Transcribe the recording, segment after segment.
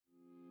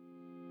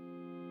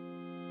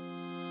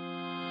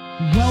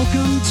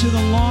Welcome to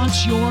the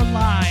Launch Your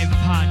Live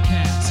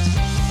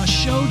podcast, a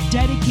show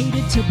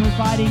dedicated to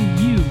providing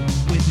you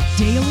with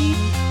daily,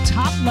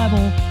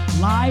 top-level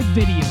live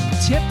video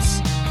tips,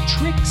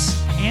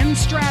 tricks, and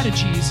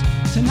strategies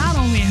to not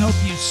only help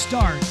you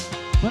start,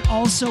 but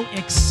also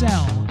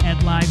excel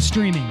at live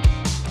streaming.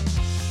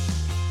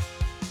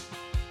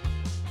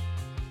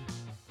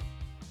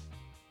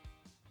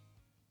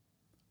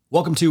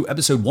 Welcome to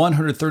episode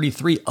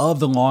 133 of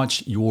the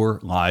Launch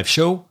Your Live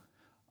show.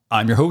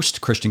 I'm your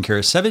host, Christian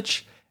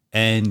Karasevich,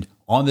 and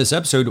on this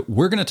episode,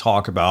 we're going to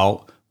talk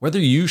about whether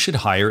you should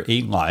hire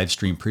a live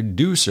stream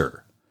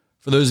producer.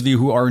 For those of you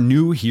who are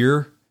new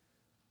here,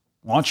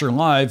 Launch Your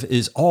Live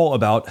is all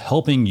about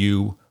helping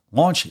you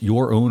launch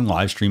your own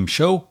live stream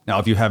show. Now,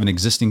 if you have an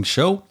existing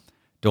show,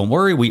 don't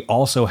worry, we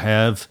also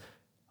have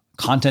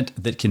content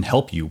that can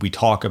help you. We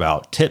talk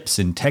about tips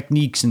and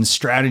techniques and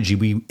strategy.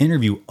 We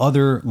interview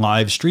other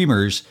live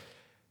streamers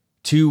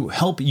to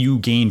help you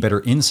gain better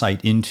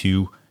insight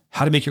into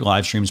how to make your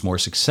live streams more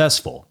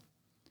successful.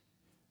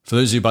 For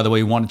those of you, by the way,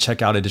 who want to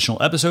check out additional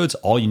episodes,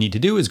 all you need to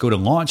do is go to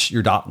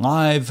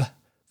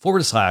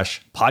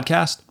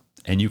launchyour.live/podcast,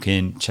 and you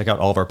can check out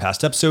all of our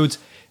past episodes.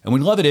 And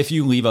we'd love it if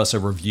you leave us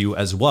a review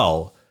as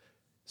well.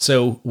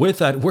 So with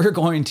that, we're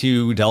going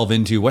to delve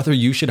into whether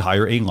you should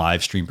hire a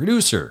live stream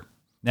producer.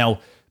 Now,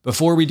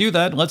 before we do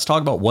that, let's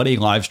talk about what a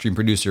live stream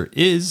producer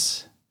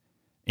is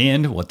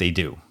and what they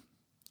do.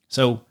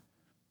 So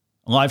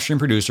a live stream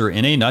producer,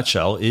 in a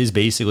nutshell, is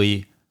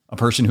basically a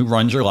person who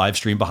runs your live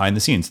stream behind the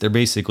scenes. They're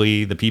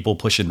basically the people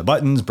pushing the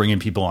buttons, bringing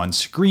people on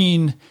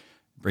screen,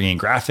 bringing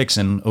graphics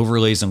and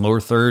overlays and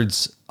lower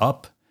thirds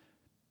up,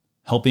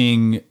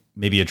 helping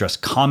maybe address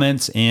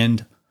comments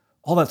and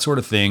all that sort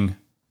of thing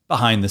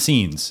behind the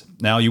scenes.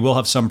 Now, you will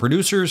have some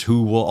producers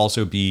who will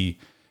also be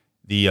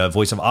the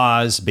voice of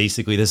Oz.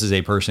 Basically, this is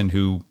a person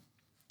who,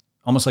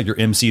 almost like your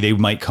MC, they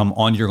might come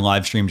on your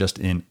live stream just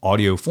in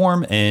audio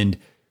form and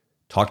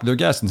talk to their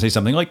guests and say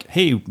something like,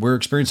 hey, we're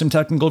experiencing some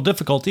technical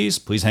difficulties.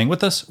 Please hang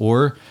with us.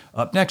 Or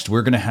up next,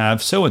 we're going to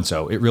have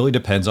so-and-so. It really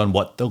depends on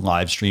what the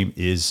live stream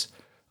is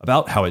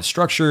about, how it's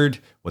structured,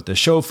 what the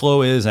show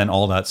flow is, and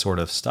all that sort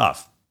of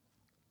stuff.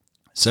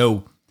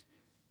 So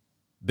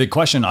big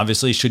question,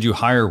 obviously, should you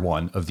hire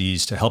one of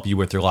these to help you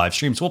with your live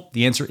streams? Well,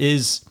 the answer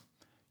is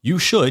you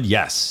should.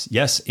 Yes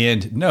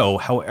and no.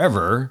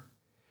 However,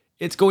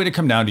 it's going to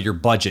come down to your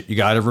budget. You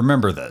got to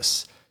remember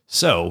this.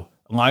 So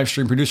a live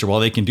stream producer, while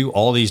they can do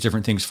all these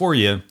different things for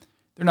you,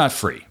 they're not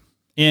free,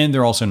 and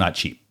they're also not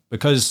cheap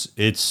because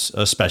it's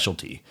a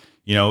specialty.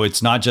 You know,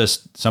 it's not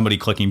just somebody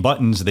clicking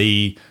buttons.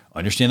 They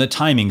understand the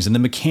timings and the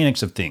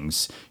mechanics of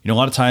things. You know, a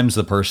lot of times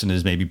the person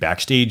is maybe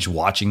backstage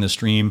watching the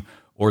stream,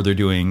 or they're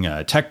doing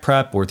tech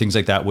prep or things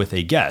like that with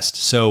a guest.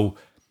 So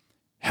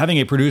having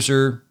a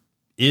producer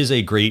is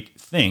a great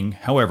thing.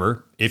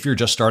 However, if you're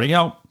just starting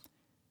out,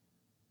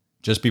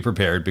 just be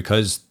prepared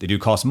because they do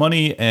cost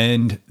money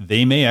and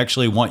they may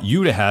actually want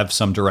you to have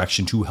some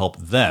direction to help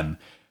them.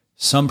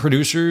 Some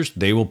producers,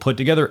 they will put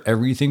together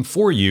everything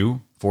for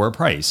you for a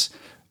price.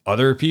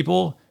 Other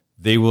people,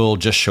 they will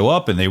just show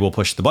up and they will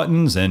push the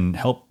buttons and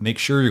help make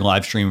sure your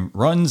live stream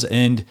runs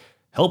and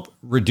help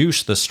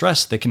reduce the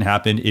stress that can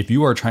happen if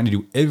you are trying to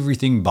do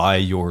everything by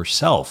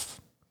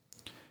yourself.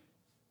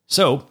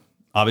 So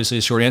obviously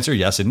a short answer,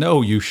 yes and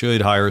no. You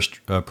should hire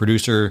a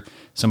producer,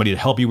 somebody to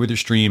help you with your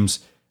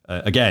streams.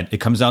 Again, it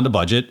comes down to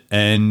budget.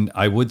 And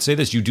I would say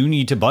this, you do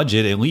need to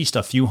budget at least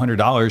a few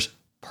 $100s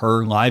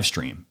per live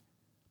stream.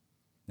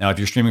 Now, if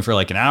you're streaming for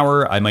like an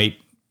hour, I might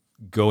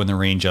go in the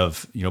range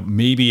of,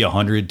 maybe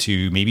 $100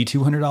 to maybe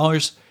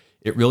 $200.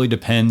 It really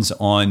depends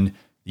on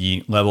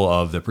the level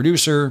of the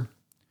producer.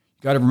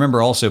 You got to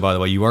remember also, by the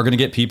way, you are going to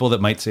get people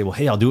that might say, well,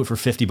 hey, I'll do it for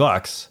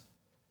 $50.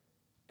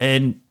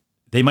 And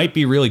they might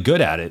be really good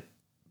at it,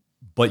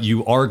 but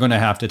you are going to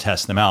have to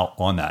test them out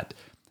on that.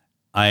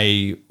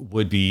 I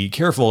would be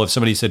careful if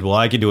somebody said, well,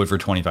 I could do it for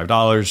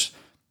 $25,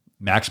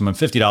 maximum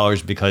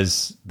 $50,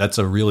 because that's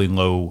a really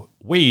low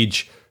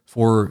wage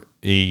for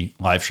a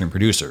live stream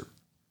producer.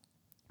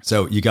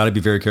 So you got to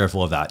be very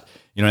careful of that.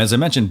 As I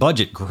mentioned,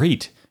 budget,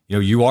 great.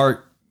 You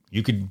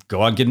could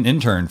go out and get an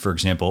intern, for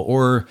example,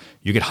 or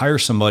you could hire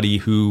somebody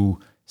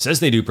who says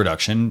they do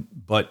production,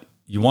 but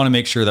you want to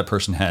make sure that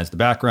person has the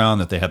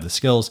background, that they have the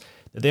skills,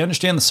 that they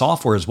understand the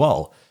software as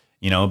well.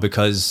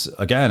 Because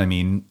again,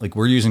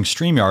 we're using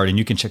StreamYard, and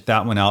you can check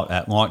that one out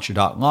at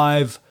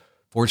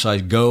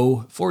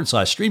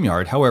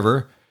launch.live/go/StreamYard.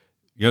 However,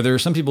 there are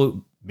some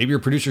people, maybe your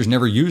producers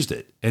never used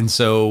it. And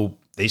so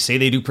they say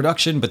they do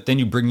production, but then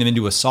you bring them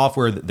into a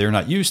software that they're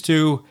not used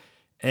to.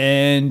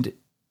 And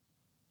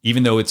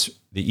even though it's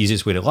the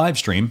easiest way to live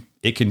stream,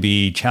 it can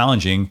be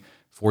challenging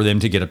for them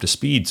to get up to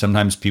speed.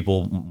 Sometimes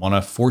people want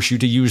to force you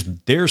to use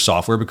their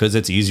software because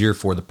it's easier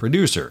for the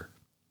producer.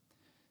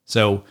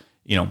 So,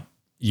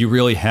 you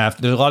really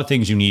there's a lot of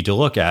things you need to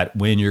look at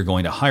when you're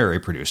going to hire a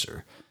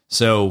producer.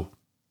 So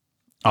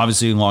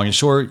obviously, long and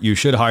short, you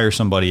should hire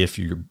somebody if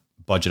your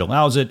budget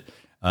allows it.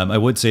 I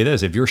would say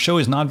this, if your show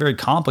is not very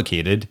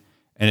complicated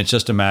and it's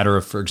just a matter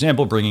of, for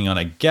example, bringing on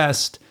a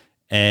guest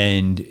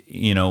and,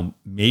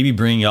 maybe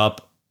bring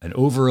up an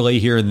overlay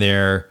here and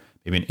there,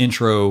 maybe an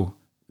intro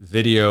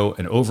video,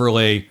 an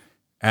overlay,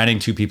 adding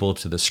 2 people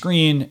to the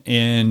screen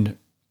and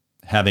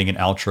having an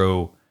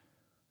outro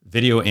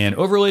video and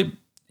overlay.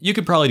 You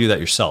could probably do that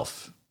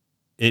yourself.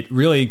 It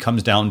really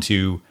comes down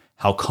to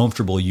how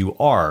comfortable you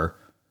are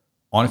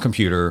on a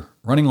computer,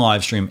 running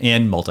live stream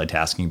and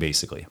multitasking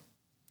basically.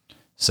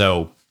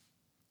 So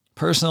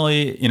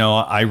personally,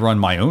 I run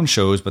my own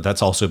shows, but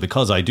that's also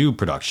because I do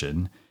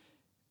production.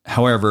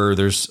 However,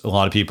 there's a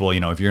lot of people,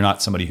 if you're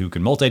not somebody who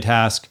can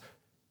multitask,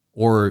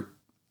 or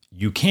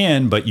you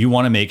can, but you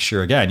want to make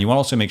sure, again, you want to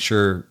also make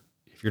sure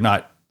if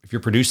you're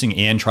producing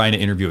and trying to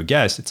interview a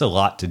guest, it's a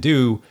lot to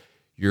do.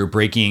 You're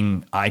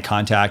breaking eye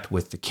contact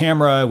with the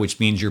camera, which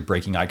means you're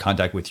breaking eye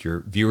contact with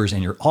your viewers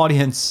and your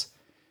audience.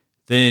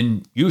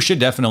 Then you should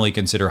definitely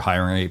consider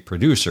hiring a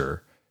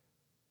producer,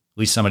 at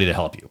least somebody to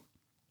help you.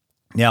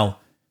 Now,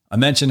 I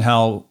mentioned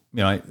how,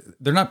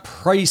 they're not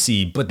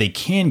pricey, but they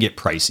can get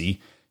pricey.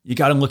 You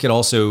got to look at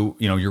also,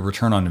 your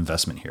return on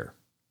investment here.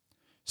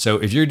 So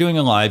if you're doing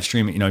a live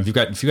stream, if you've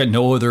got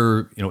no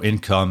other,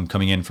 income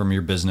coming in from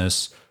your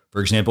business,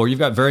 for example, or you've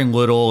got very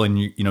little and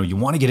you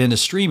want to get into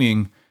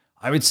streaming,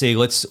 I would say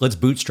let's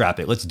bootstrap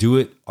it. Let's do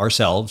it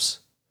ourselves.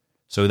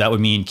 So that would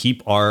mean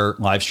keep our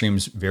live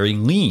streams very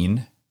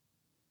lean.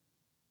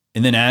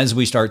 And then as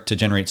we start to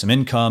generate some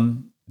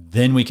income,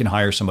 then we can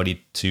hire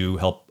somebody to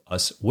help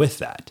us with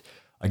that.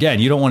 Again,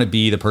 you don't want to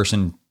be the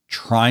person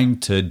trying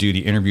to do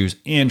the interviews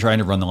and trying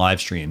to run the live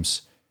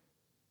streams.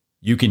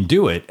 You can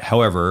do it.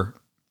 However,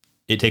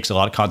 it takes a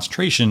lot of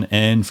concentration,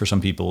 and for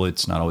some people,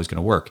 it's not always going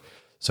to work.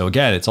 So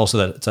again, it's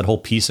also that whole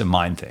peace of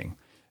mind thing.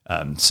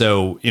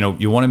 So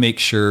you want to make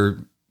sure,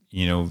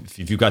 if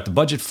you've got the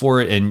budget for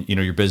it and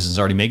your business is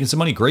already making some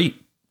money,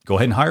 great. Go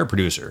ahead and hire a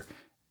producer,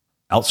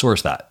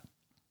 outsource that.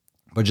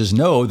 But just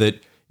know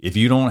that if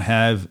you don't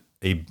have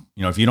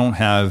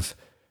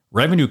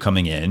revenue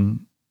coming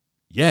in,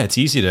 yeah, it's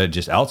easy to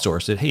just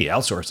outsource it. Hey,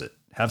 outsource it.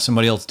 Have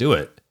somebody else do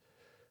it.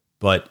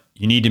 But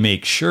you need to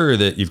make sure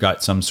that you've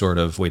got some sort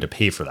of way to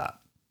pay for that.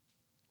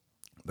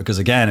 Because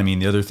again,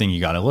 the other thing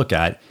you got to look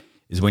at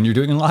is when you're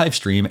doing a live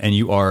stream and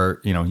you are,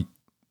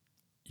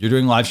 you're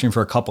doing live stream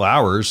for a couple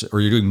hours,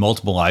 or you're doing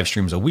multiple live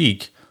streams a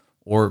week,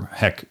 or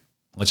heck,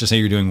 let's just say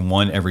you're doing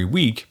one every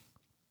week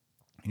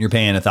and you're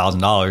paying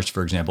 $1,000,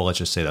 for example, let's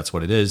just say that's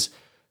what it is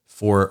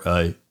for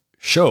a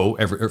show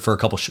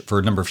for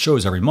a number of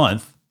shows every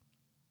month.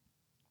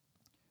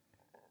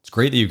 It's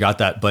great that you got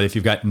that, but if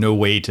you've got no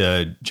way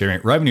to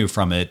generate revenue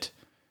from it,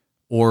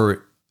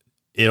 or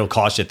it'll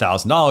cost you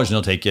 $1,000 and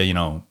it'll take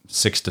you,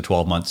 6 to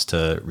 12 months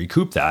to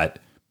recoup that,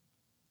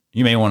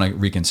 you may want to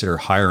reconsider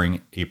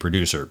hiring a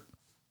producer.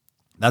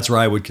 That's where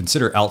I would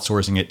consider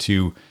outsourcing it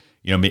to,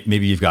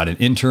 maybe you've got an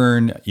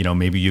intern,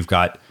 maybe you've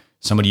got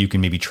somebody you can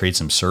maybe trade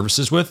some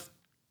services with.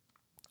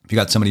 If you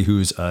got somebody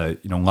who's a,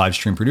 live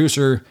stream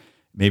producer,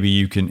 maybe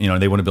you can,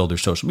 they want to build their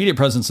social media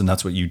presence and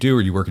that's what you do,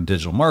 or you work in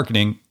digital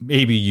marketing.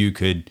 Maybe you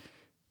could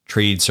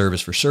trade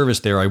service for service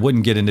there. I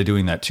wouldn't get into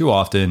doing that too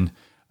often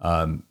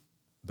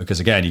because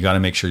again, you got to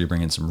make sure you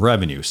bring in some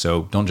revenue.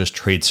 So don't just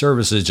trade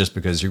services just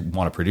because you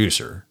want a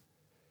producer.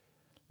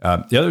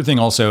 The other thing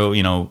also,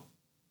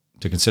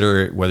 to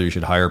consider whether you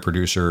should hire a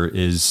producer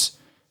is,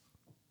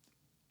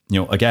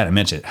 again, I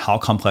mentioned how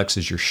complex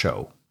is your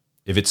show?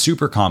 If it's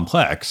super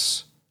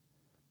complex,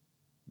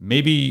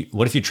 maybe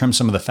what if you trim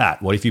some of the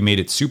fat? What if you made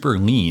it super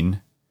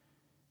lean,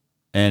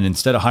 and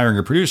instead of hiring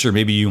a producer,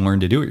 maybe you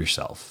learned to do it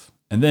yourself,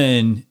 and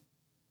then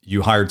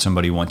you hired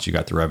somebody once you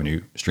got the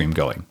revenue stream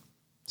going.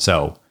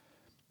 So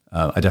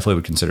I definitely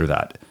would consider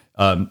that.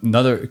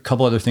 A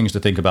couple other things to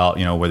think about,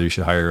 whether you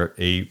should hire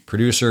a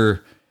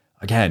producer.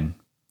 Again,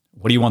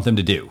 what do you want them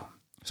to do?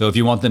 So if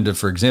you want them to,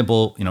 for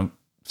example,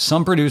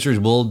 some producers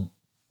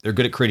they're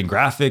good at creating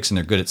graphics and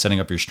they're good at setting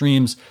up your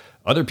streams.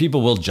 Other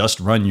people will just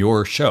run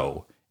your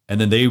show,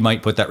 and then they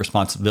might put that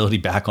responsibility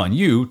back on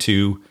you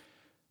to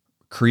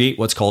create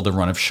what's called a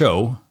run of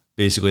show.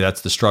 Basically,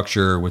 that's the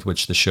structure with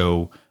which the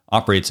show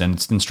operates, and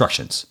it's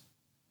instructions.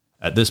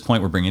 At this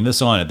point, we're bringing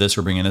this on. At this,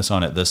 we're bringing this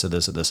on. At this, at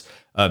this, at this.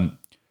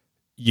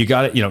 You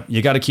got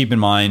to keep in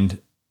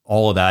mind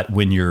all of that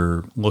when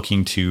you're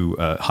looking to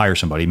hire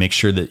somebody. Make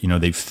sure that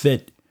they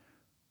fit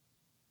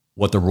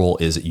what the role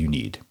is that you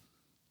need.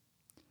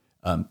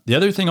 The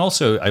other thing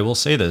also, I will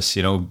say this,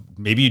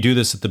 maybe you do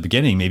this at the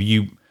beginning, maybe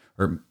you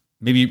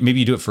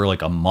do it for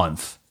like a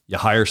month. You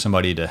hire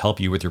somebody to help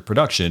you with your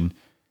production.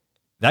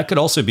 That could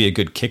also be a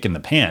good kick in the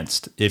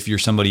pants if you're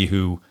somebody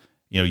who,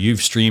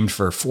 you've streamed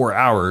for 4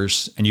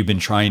 hours and you've been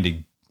trying to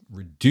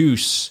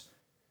reduce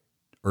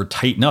or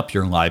tighten up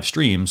your live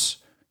streams.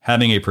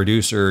 Having a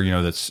producer,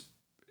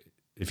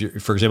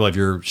 for example, if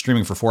you're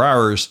streaming for 4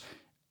 hours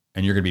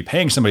and you're going to be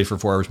paying somebody for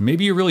 4 hours,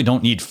 maybe you really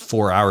don't need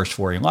 4 hours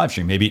for a live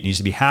stream. Maybe it needs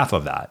to be half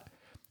of that.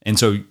 And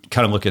so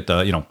kind of look at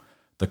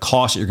the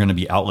cost that you're going to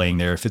be outlaying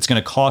there. If it's going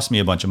to cost me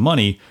a bunch of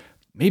money,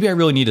 maybe I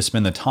really need to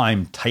spend the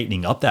time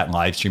tightening up that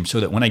live stream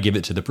so that when I give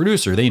it to the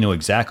producer, they know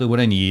exactly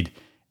what I need.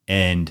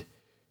 And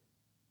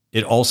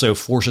it also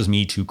forces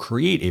me to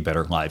create a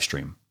better live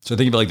stream. So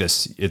think of it like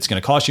this. It's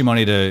going to cost you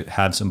money to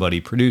have somebody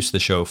produce the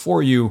show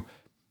for you.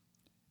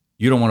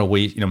 You don't want to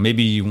wait,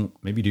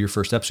 maybe do your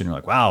first episode and you're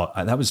like, wow,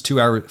 that was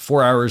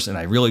 4 hours and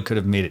I really could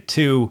have made it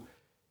 2.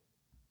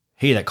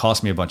 Hey, that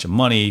cost me a bunch of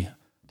money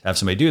to have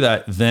somebody do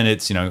that. Then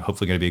it's,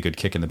 hopefully going to be a good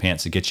kick in the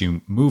pants to get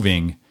you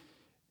moving.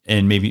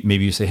 And maybe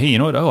you say, hey, you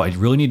know what? Oh, I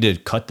really need to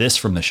cut this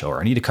from the show, or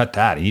I need to cut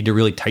that. I need to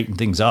really tighten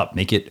things up,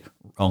 make it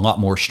a lot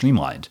more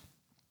streamlined.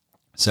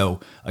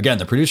 So again,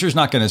 the producer is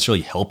not going to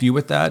necessarily help you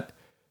with that,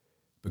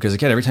 because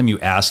again, every time you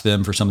ask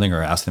them for something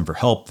or ask them for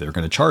help, they're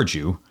going to charge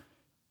you,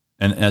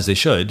 and as they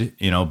should,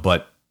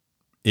 but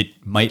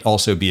it might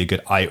also be a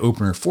good eye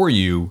opener for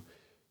you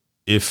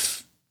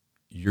if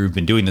you've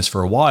been doing this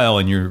for a while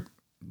and you're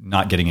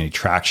not getting any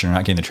traction or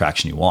not getting the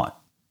traction you want.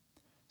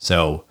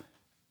 So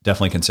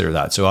definitely consider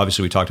that. So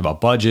obviously we talked about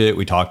budget.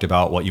 We talked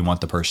about what you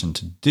want the person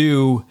to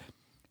do,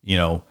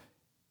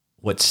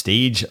 what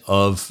stage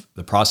of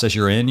the process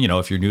you're in.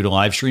 If you're new to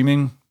live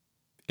streaming,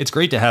 it's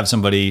great to have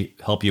somebody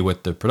help you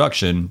with the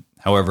production.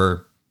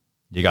 However,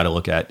 you got to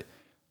look at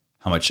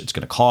how much it's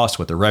going to cost,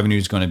 what the revenue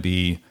is going to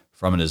be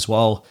from it as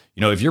well.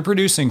 If you're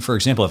producing, for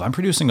example, if I'm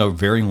producing a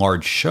very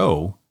large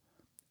show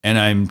and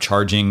I'm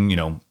charging,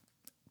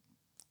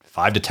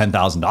 $5,000 to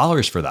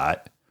 $10,000 for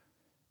that.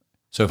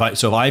 So if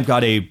I've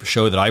got a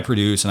show that I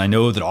produce and I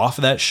know that off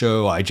of that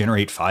show I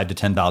generate $5,000 to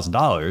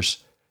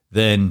 $10,000,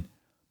 then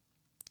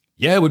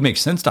yeah, it would make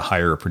sense to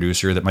hire a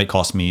producer that might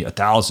cost me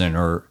 $1,000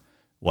 or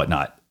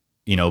whatnot,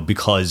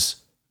 because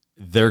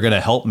they're going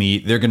to help me.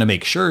 They're going to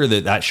make sure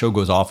that show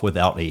goes off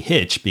without a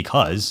hitch,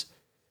 because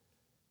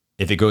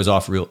if it goes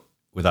off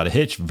without a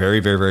hitch, very,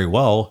 very, very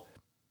well,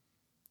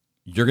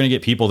 you're going to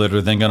get people that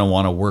are then going to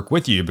want to work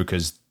with you,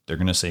 because they're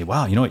going to say,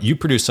 wow, you know what? You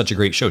produce such a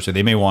great show. So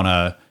they may want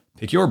to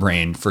pick your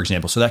brain, for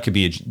example. So that could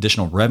be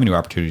additional revenue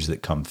opportunities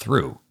that come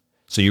through.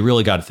 So you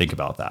really got to think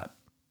about that.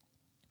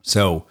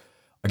 So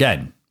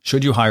again,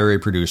 should you hire a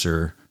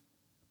producer?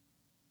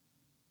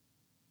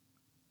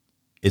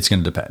 It's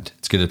going to depend.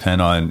 It's going to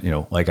depend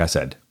on, like I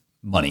said,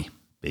 money,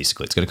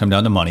 basically. It's going to come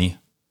down to money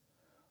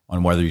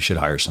on whether you should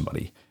hire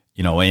somebody,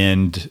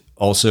 and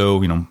also,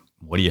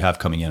 what do you have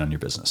coming in on your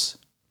business?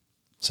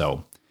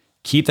 So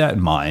keep that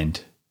in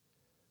mind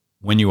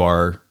when you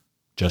are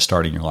just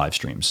starting your live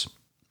streams.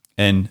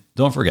 And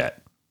don't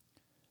forget,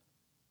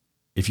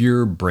 if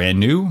you're brand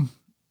new,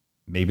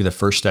 maybe the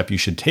first step you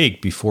should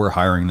take before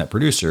hiring that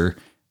producer,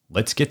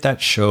 let's get that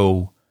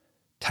show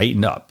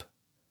tightened up.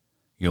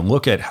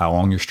 Look at how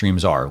long your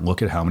streams are.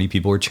 Look at how many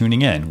people are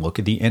tuning in. Look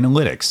at the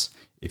analytics.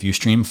 If you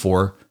stream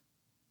for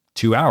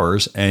 2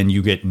 hours and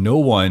you get no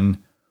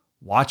one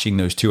watching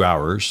those 2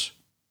 hours,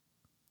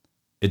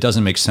 it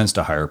doesn't make sense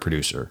to hire a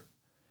producer.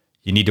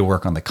 You need to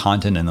work on the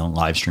content and the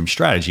live stream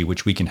strategy,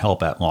 which we can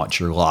help at Launch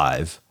Your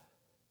Live.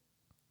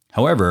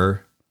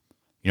 However,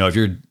 if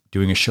you're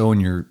doing a show and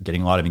you're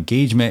getting a lot of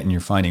engagement and you're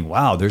finding,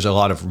 wow, there's a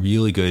lot of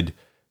really good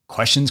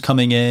questions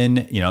coming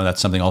in, that's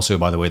something also,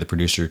 by the way, the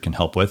producer can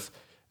help with.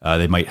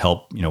 They might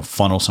help,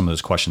 funnel some of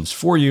those questions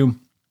for you.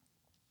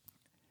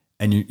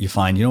 And you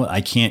find,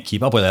 I can't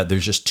keep up with that.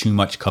 There's just too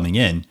much coming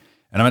in.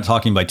 And I'm not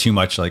talking by too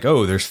much like,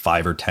 oh, there's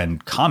 5 or 10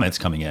 comments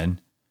coming in.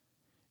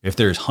 If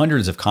there's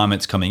hundreds of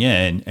comments coming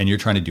in and you're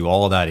trying to do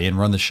all of that and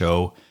run the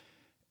show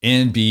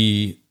and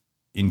be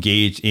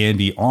engaged and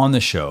be on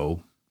the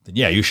show, then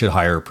yeah, you should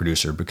hire a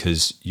producer,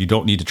 because you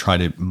don't need to try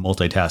to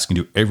multitask and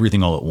do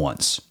everything all at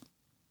once.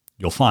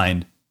 You'll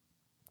find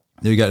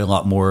that you got a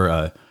lot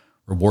more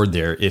reward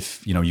there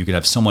if you could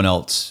have someone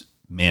else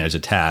manage a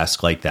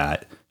task like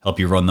that, help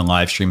you run the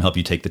live stream, help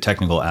you take the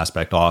technical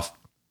aspect off,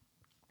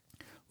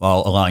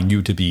 while allowing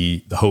you to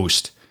be the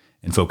host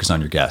and focus on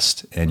your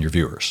guest and your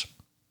viewers.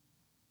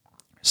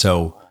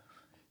 So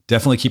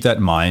definitely keep that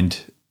in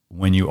mind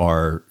when you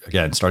are,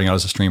 again, starting out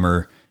as a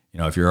streamer.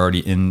 If you're already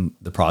in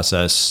the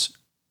process,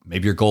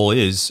 maybe your goal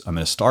is, I'm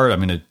going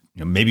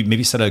to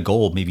maybe set a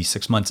goal, maybe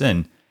 6 months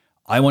in.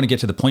 I want to get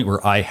to the point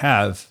where I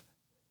have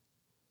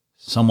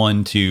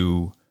someone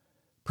to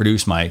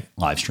produce my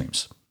live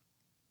streams.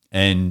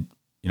 And,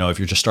 if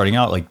you're just starting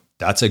out, like,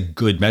 that's a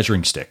good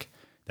measuring stick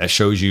that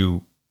shows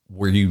you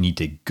where you need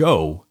to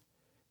go.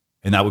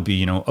 And that would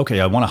be, okay,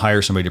 I want to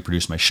hire somebody to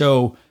produce my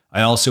show.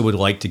 I also would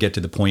like to get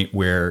to the point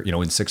where,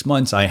 in 6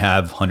 months, I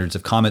have hundreds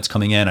of comments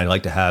coming in. I'd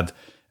like to have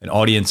an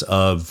audience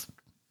of,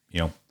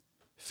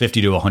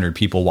 50 to 100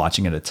 people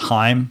watching at a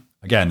time.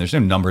 Again, there's no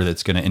number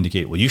that's going to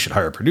indicate, well, you should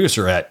hire a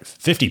producer at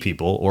 50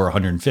 people or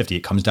 150.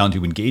 It comes down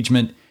to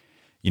engagement,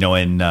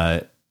 and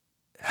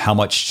how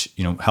much,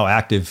 how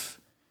active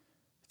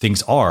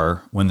things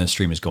are when the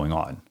stream is going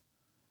on.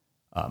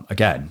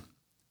 Again,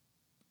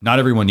 not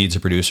everyone needs a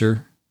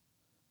producer.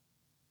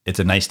 It's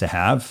a nice to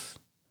have.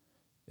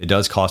 It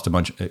does cost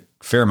a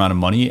fair amount of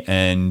money.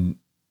 And,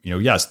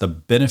 yes, the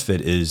benefit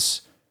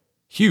is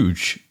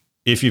huge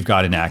if you've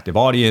got an active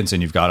audience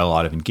and you've got a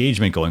lot of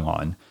engagement going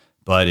on.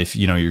 But if,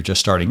 you're just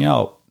starting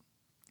out,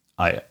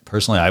 I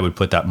would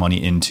put that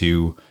money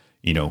into,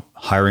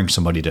 hiring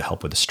somebody to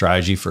help with a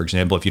strategy. For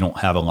example, if you don't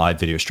have a live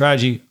video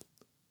strategy,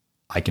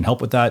 I can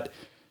help with that.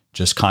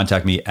 Just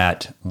contact me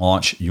at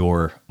Launch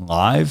Your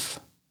Live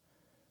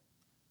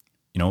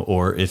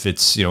or if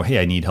it's, hey,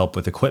 I need help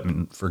with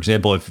equipment. For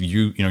example, if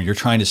you're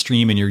trying to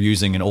stream and you're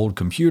using an old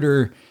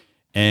computer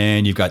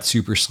and you've got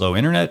super slow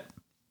internet,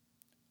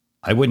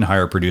 I wouldn't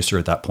hire a producer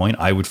at that point.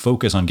 I would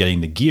focus on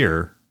getting the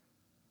gear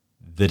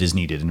that is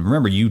needed. And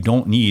remember, you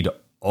don't need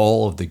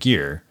all of the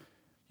gear.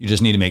 You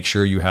just need to make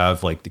sure you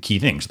have like the key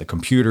things, the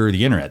computer,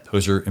 the internet.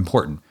 Those are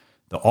important.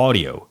 The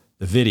audio,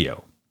 the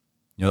video.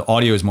 The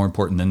audio is more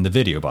important than the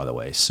video, by the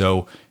way.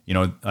 So,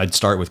 I'd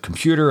start with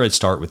computer, I'd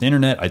start with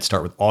internet, I'd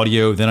start with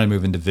audio, then I'd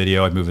move into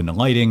video, I'd move into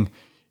lighting,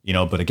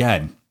 but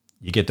again,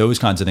 you get those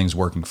kinds of things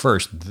working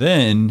first.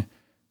 Then,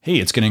 hey,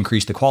 it's going to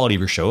increase the quality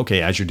of your show.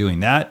 Okay, as you're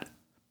doing that,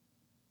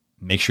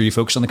 make sure you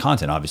focus on the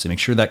content, obviously. Make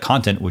sure that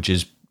content, which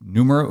is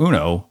numero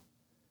uno,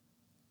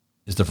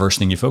 is the first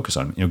thing you focus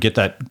on. Get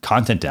that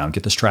content down,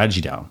 get the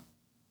strategy down.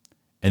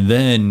 And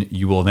then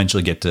you will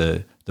eventually get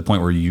to the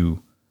point where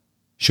you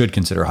should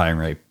consider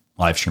hiring a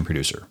live stream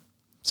producer.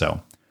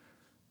 So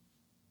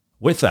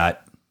with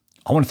that,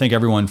 I want to thank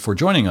everyone for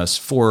joining us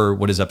for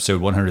what is episode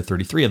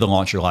 133 of the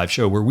Launch Your Live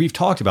show, where we've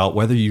talked about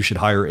whether you should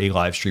hire a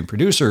live stream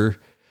producer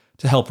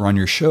to help run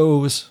your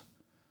shows.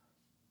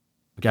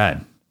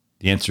 Again,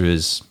 the answer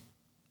is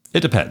it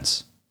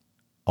depends.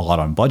 A lot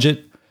on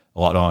budget,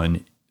 a lot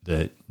on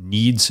the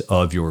needs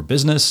of your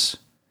business,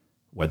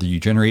 whether you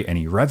generate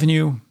any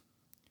revenue,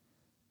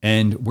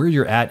 and where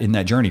you're at in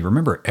that journey.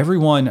 Remember,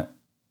 everyone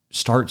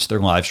starts their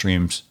live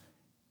streams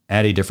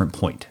at a different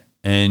point.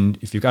 And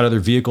if you've got other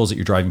vehicles that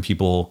you're driving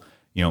people,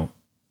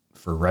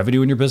 for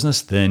revenue in your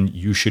business, then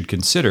you should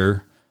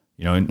consider,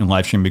 and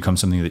live stream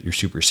becomes something that you're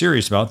super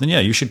serious about, then yeah,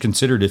 you should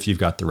consider it if you've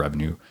got the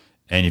revenue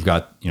and you've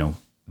got,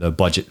 the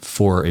budget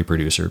for a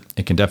producer.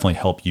 It can definitely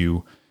help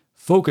you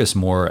focus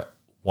more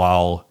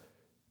while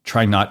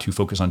trying not to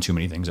focus on too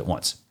many things at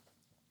once.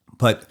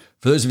 But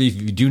for those of you, if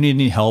you do need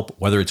any help,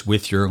 whether it's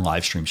with your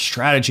live stream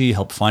strategy,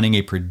 help finding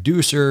a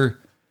producer,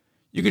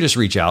 you can just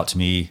reach out to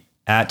me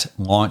at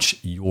Launch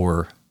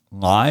Your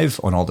Live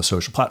on all the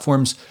social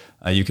platforms.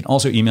 You can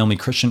also email me,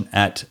 Christian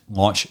at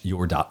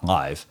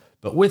launchyour.live.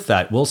 But with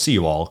that, we'll see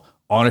you all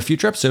on a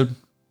future episode.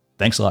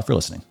 Thanks a lot for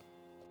listening.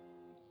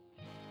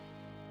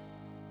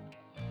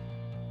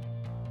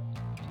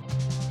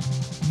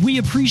 We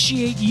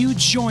appreciate you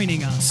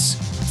joining us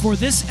for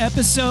this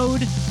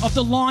episode of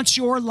the Launch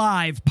Your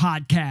Live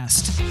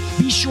podcast.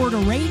 Be sure to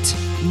rate,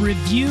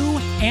 review,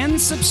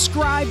 and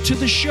subscribe to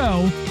the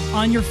show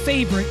on your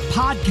favorite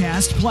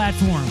podcast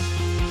platform.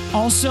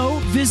 Also,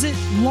 visit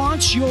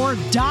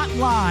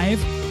launchyour.live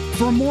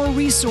for more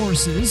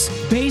resources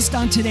based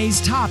on today's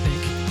topic,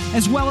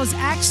 as well as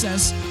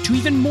access to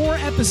even more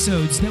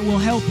episodes that will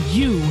help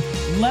you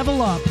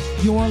level up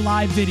your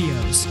live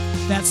videos.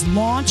 That's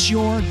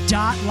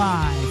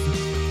launchyour.live.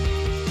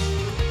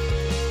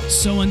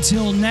 So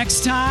until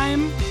next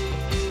time,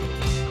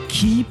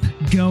 keep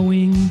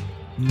going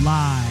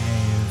live.